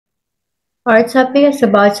Our topic is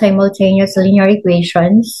about simultaneous linear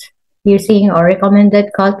equations using our recommended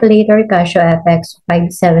calculator CASIO FX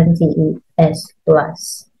 578S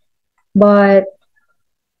Plus. But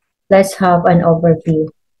let's have an overview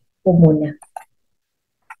po muna.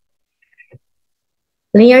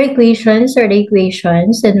 Linear equations are the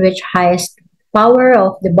equations in which highest power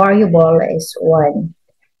of the variable is 1.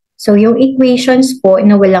 So yung equations po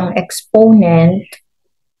na walang exponent,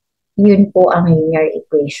 yun po ang linear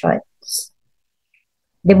equations.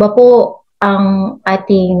 Di ba po, ang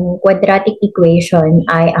ating quadratic equation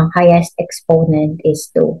ay ang highest exponent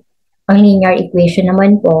is 2. Ang linear equation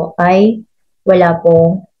naman po ay wala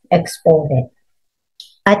pong exponent.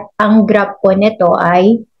 At ang graph po nito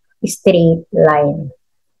ay straight line.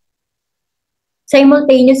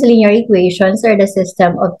 Simultaneous linear equations are the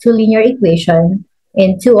system of two linear equations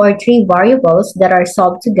in 2 or 3 variables that are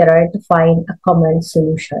solved together to find a common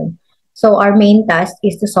solution. So our main task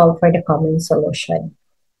is to solve for the common solution.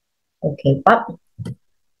 Okay, Pop.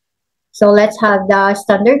 So let's have the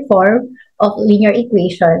standard form of linear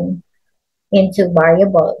equation into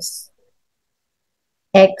variables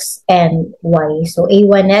x and y. So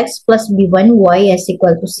a1x plus b1y is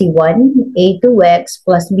equal to c1, a2x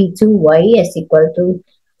plus b2y is equal to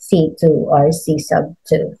c2 or c sub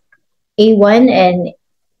 2. a1 and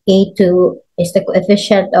a2 is the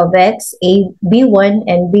coefficient of x, b1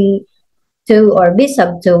 and b2 or b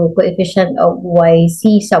sub 2 coefficient of y,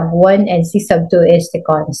 c sub 1 and c sub 2 is the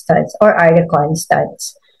constants or are the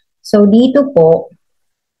constants. So dito po,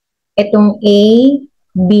 itong a,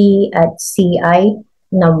 b at c ay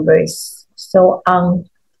numbers. So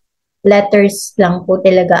ang letters lang po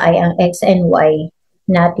talaga ay ang x and y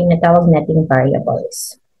na tinatawag nating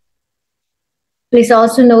variables. Please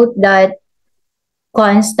also note that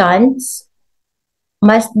constants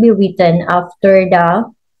must be written after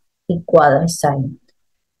the equal sign.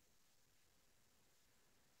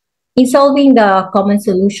 In solving the common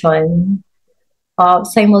solution of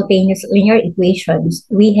simultaneous linear equations,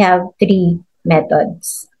 we have 3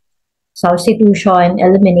 methods: substitution,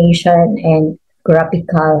 elimination, and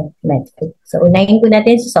graphical method. So, unahin po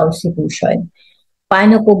natin sa substitution.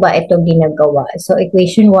 Paano po ba ito ginagawa? So,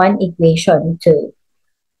 equation 1, equation 2.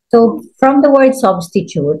 So, from the word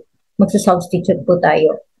substitute, magsa-substitute po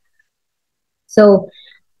tayo. So,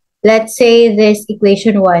 let's say this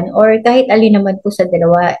equation 1 or kahit alin naman po sa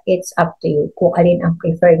dalawa, it's up to you kung alin ang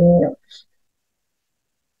prefer niyo.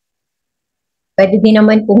 Pwede din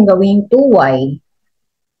naman pong gawing 2y.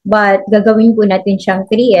 But gagawin po natin siyang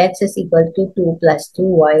 3x is equal to 2 plus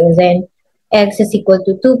 2y. Then, x is equal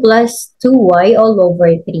to 2 plus 2y all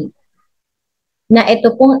over 3. Na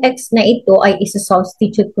ito pong x na ito ay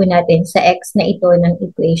isa-substitute po natin sa x na ito ng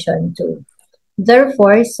equation 2.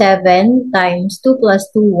 Therefore, 7 times 2 plus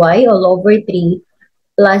 2y all over 3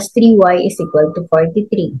 plus 3y is equal to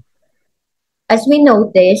 43. As we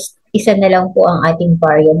noticed, isa na lang po ang ating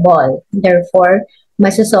variable. Therefore,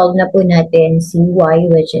 masasolve na po natin si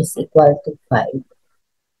y which is equal to 5.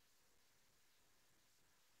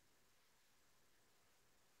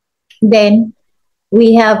 Then,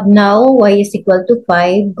 we have now y is equal to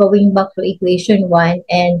 5, going back to equation 1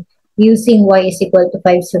 and using y is equal to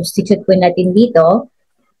 5, substitute po natin dito,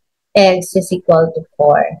 x is equal to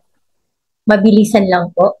 4. Mabilisan lang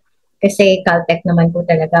po, kasi Caltech naman po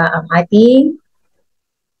talaga ang ating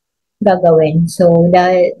gagawin. So,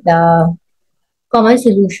 the common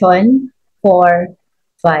solution for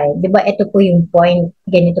 5. Diba, ito po yung point.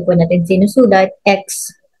 Ganito po natin sinusulat.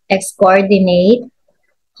 X coordinate,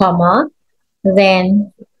 comma, then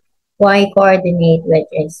y coordinate, which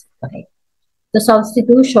is 5. So,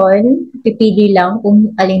 substitution, pipili lang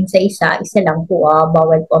kung alin sa isa lang po,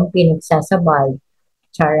 bawal po ang pinagsasabay.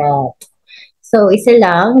 Charot. So, isa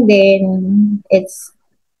lang, then it's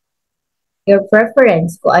your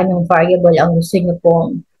preference kung anong variable ang gusto nyo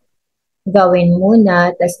pong gawin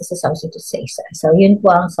muna, tapos isa-substitute sa isa. So, yun po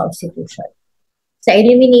ang substitution. Sa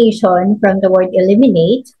elimination, from the word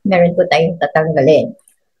eliminate, meron po tayong tatanggalin.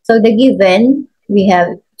 So, the given, we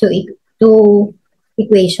have two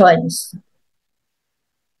equations.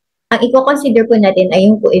 Ang i-consider po natin ay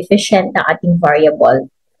yung coefficient ng ating variable.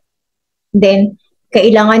 Then,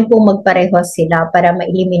 kailangan po magpareho sila para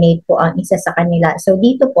ma-eliminate po ang isa sa kanila. So,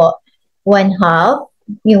 dito po,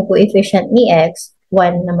 1/2, yung coefficient ni x,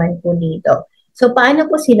 1 naman po dito. So, paano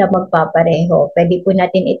po sila magpapareho? Pwede po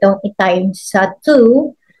natin itong i-times sa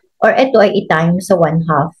 2 or ito ay i-times sa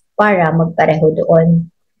 1/2 para magpareho doon.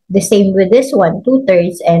 The same with this one,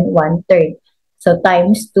 2/3 and 1/3. So,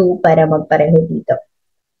 times 2 para magpareho dito.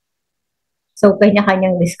 So,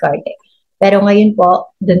 kanya-kanyang discard. Pero ngayon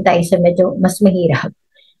po, doon tayo sa medyo mas mahirap.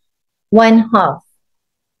 1/2.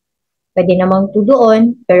 Pwede namang 2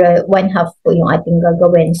 doon, pero 1/2 po yung ating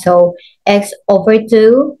gagawin. So, x over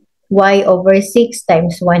 2, y over 6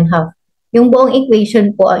 times 1/2. Yung buong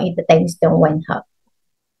equation po ang ita-times ng 1/2.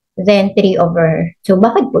 Then, 3 over 2.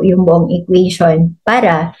 Bakit po yung buong equation?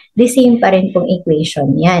 Para the same pa rin pong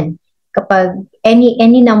equation yan. Kapag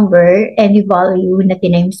any number, any value na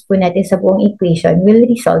tinimes po natin sa buong equation will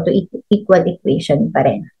result to equal equation pa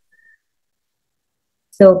rin.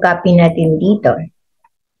 So, copy natin dito.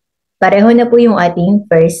 Pareho na po yung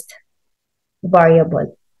ating first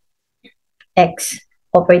variable, x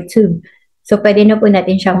over 2. So, pwede na po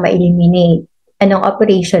natin siyang ma-eliminate. Anong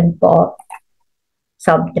operation po?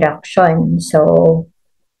 Subtraction. So,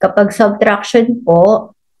 kapag subtraction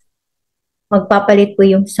po, magpapalit po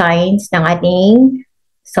yung signs ng ating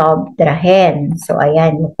subtrahen. So,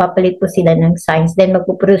 ayan, magpapalit po sila ng signs. Then,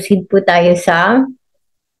 magpo-proceed po tayo sa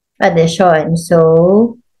addition.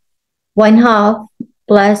 So, 1/2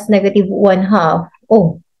 plus negative 1/2.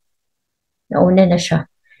 Oh, nauna na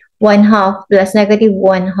siya. 1/2 plus negative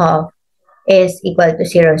 1/2 is equal to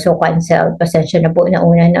 0. So, cancel. Pasensya na po,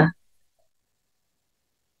 nauna na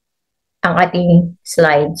ang ating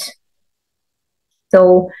slides.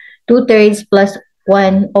 So, 2/3 plus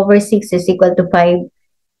 1 over 6 is equal to 5.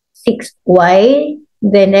 6y,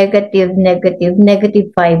 then negative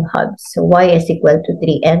 5/2. So, y is equal to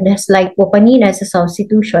 3. And just like po kanina sa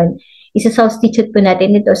substitution, isa-substitute po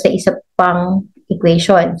natin ito sa isa pang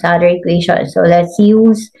equation, sa other equation. So, let's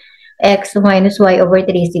use x minus y over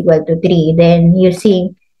 3 is equal to 3. Then,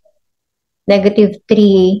 using negative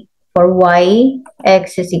 3 for y,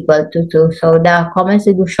 x is equal to 2. So, the common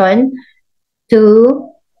solution to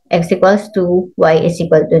x equals 2, y is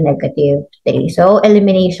equal to negative 3. So,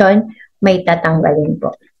 elimination, may tatanggalin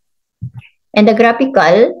po. And the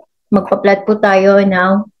graphical, magpa-plot po tayo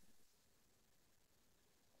ng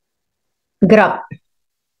graph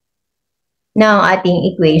ng ating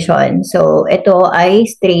equation. So, ito ay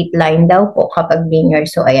straight line daw po kapag linear.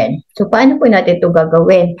 So, ayan. So, paano po natin ito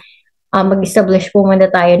gagawin? Mag-establish po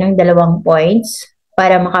muna tayo ng 2 points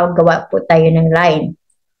para makagawa po tayo ng line.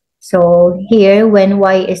 So, here, when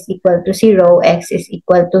y is equal to 0, x is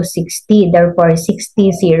equal to 60. Therefore,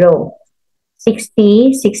 60, 0.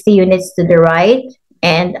 60 units to the right,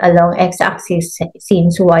 and along x-axis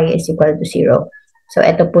since y is equal to 0. So,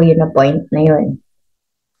 ito po yun na point na yun.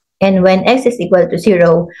 And when x is equal to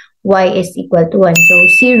 0, y is equal to 1. So,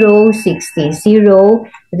 0, 60, 0,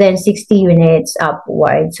 then 60 units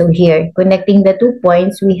upward. So, here, connecting the 2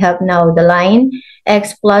 points, we have now the line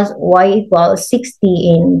x plus y equals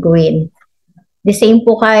 60 in green. The same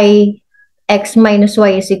po kay x minus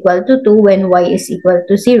y is equal to 2 when y is equal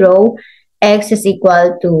to 0, x is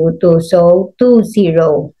equal to 2. So, 2,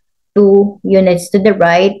 0. 2 units to the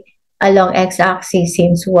right along x-axis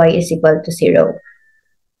since y is equal to 0.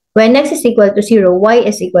 When x is equal to 0, y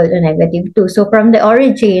is equal to negative 2. So, from the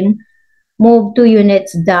origin, move 2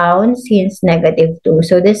 units down since negative 2.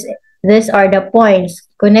 So, these are the points.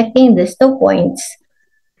 Connecting these 2 points,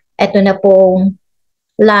 ito na pong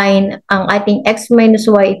line, ang ating x minus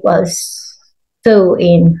y equals 2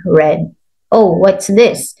 in red. Oh, what's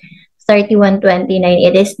this? 3129.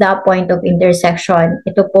 It is the point of intersection.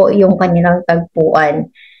 Ito po yung kanilang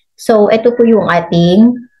tagpuan. So, ito po yung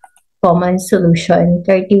ating common solution.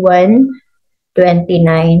 3129.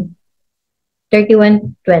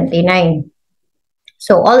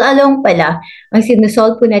 So, all along pala, ang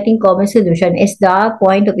sinusolve po natin common solution is the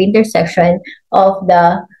point of intersection of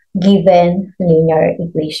the given linear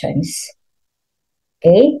equations.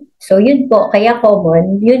 Okay? So, yun po. Kaya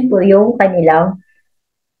common, yun po yung kanilang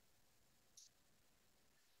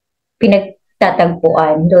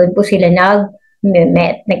pinagtatagpuan. Doon po sila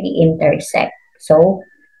nag-intersect. So,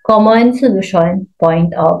 common solution,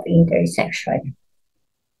 point of intersection.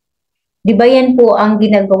 Di ba yan po ang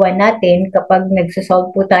ginagawa natin kapag nagsasolve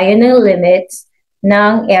po tayo ng limits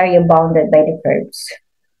ng area bounded by the curves.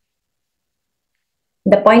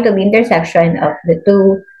 The point of intersection of the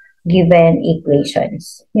two given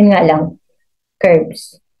equations. Yun nga lang,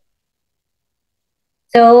 curves.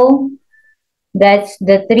 So, that's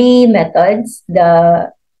the 3 methods,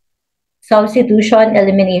 the substitution,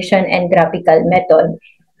 elimination, and graphical method.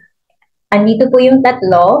 Andito po yung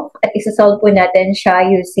tatlo at isa-solve po natin siya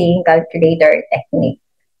using calculator technique.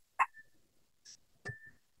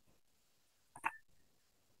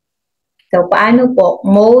 So, paano po?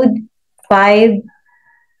 Mode 5,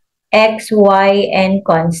 x, y, and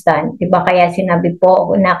constant. Diba kaya sinabi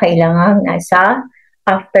po na kailangan nasa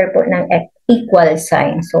after po ng equal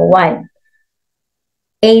sign. So, 1.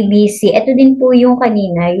 A, B, C. Ito din po yung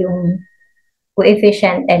kanina, yung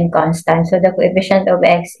coefficient and constant. So, the coefficient of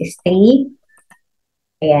x is 3.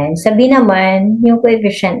 Ayan. Sabi naman, yung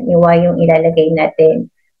coefficient ni y yung ilalagay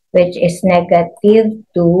natin, which is negative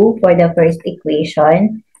 2 for the first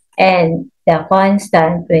equation, and the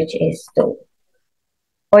constant, which is 2.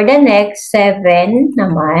 For the next, 7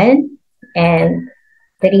 naman, and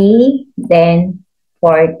 3, then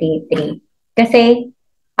 43. Kasi,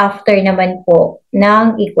 after naman po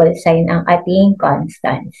ng equal sign ang ating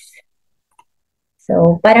constants.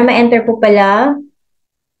 So, para ma-enter po pala,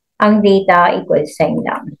 ang data equal sign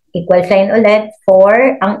lang. Equal sign ulit,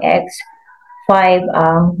 4 ang x, 5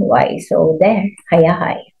 ang y. So, there,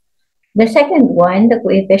 haya-hay. The second one, the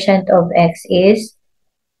coefficient of x is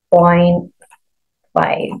 0.5.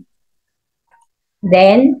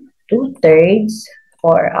 Then, 2/3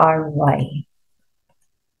 for our y.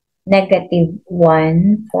 Negative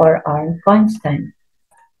 1 for our constant.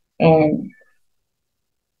 And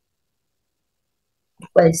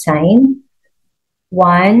equal sign,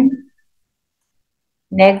 1,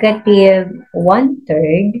 negative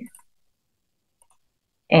 1/3,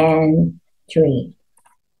 and 3.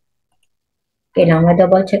 Kailangan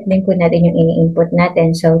double check din po natin yung ini-input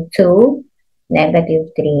natin. So, 2,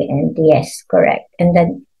 negative 3, and yes, correct. And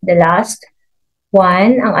then, the last,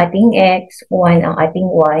 1 ang ating x, 1 ang ating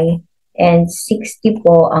y, and 60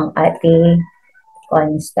 po ang ating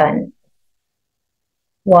constant.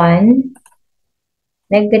 1,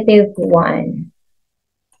 negative 1,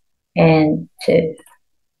 and 2.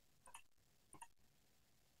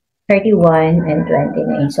 31 and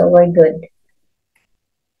 29. So, we're good.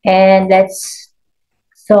 And let's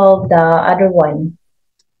solve the other one,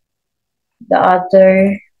 the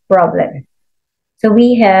other problem. So,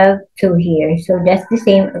 we have 2 here. So, just the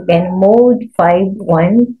same again, mode 5,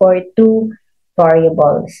 1 for 2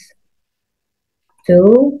 variables.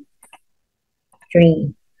 2,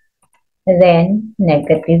 3. Then,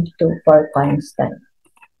 negative 2 for constant.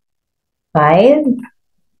 5,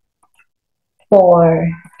 4,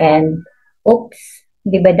 and oops,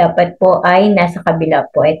 di ba dapat po ay nasa kabila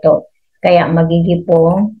po ito. Kaya magiging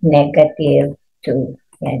po negative 2.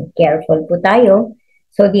 Yan, careful po tayo.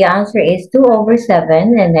 So, the answer is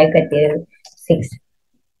 2/7 and negative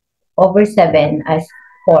 6/7 as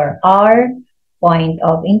for our point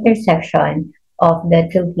of intersection of the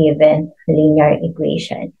two given linear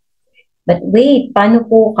equation. But wait, paano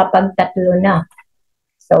po kapag tatlo na?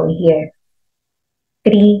 So, here,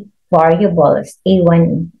 3 variables, a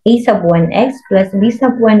sub 1x plus b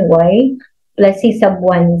sub 1y plus c sub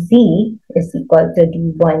 1z is equal to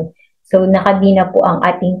d1. So, naka-D na po ang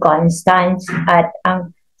ating constants at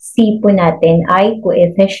ang c po natin ay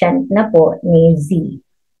coefficient na po ni z.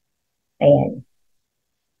 Ayan.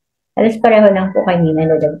 Alas pareho lang po kanina,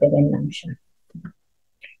 nadagdagan lang siya.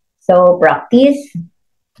 So, practice.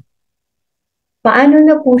 Paano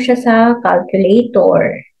na po siya sa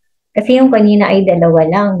calculator? Kasi yung kanina ay dalawa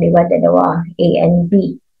lang, di ba? Dalawa, A and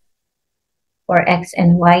B. For X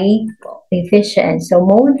and Y coefficient. So,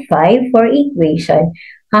 mode 5 for equation,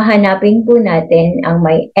 hahanapin po natin ang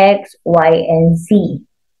may X, Y, and Z,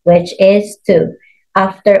 which is 2.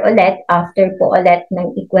 After po ulit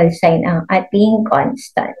ng equal sign ang ating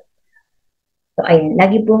constant. So, ayun,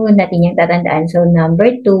 lagi po natin yung tatandaan. So, number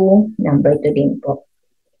 2 din po.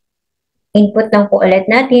 Input lang po ulit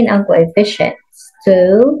natin ang coefficients.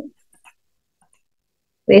 2,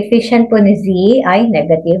 coefficient po ni Z ay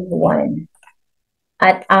negative 1.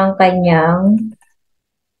 At ang kanyang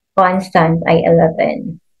constant ay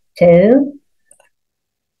 11. 2,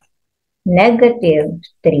 negative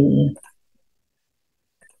 3,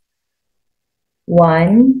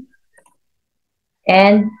 1,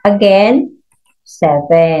 and again,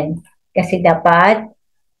 7. Kasi dapat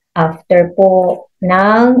after po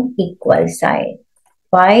ng equal sign.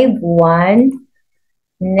 5, 1,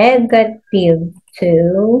 negative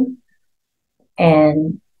 2,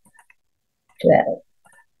 and 12.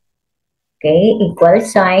 Okay, equal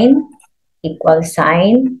sign,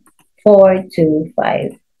 4, 2,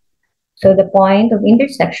 5. So the point of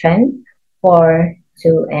intersection, 4,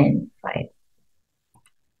 2, and 5.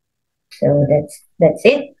 So that's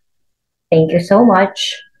it. Thank you so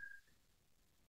much.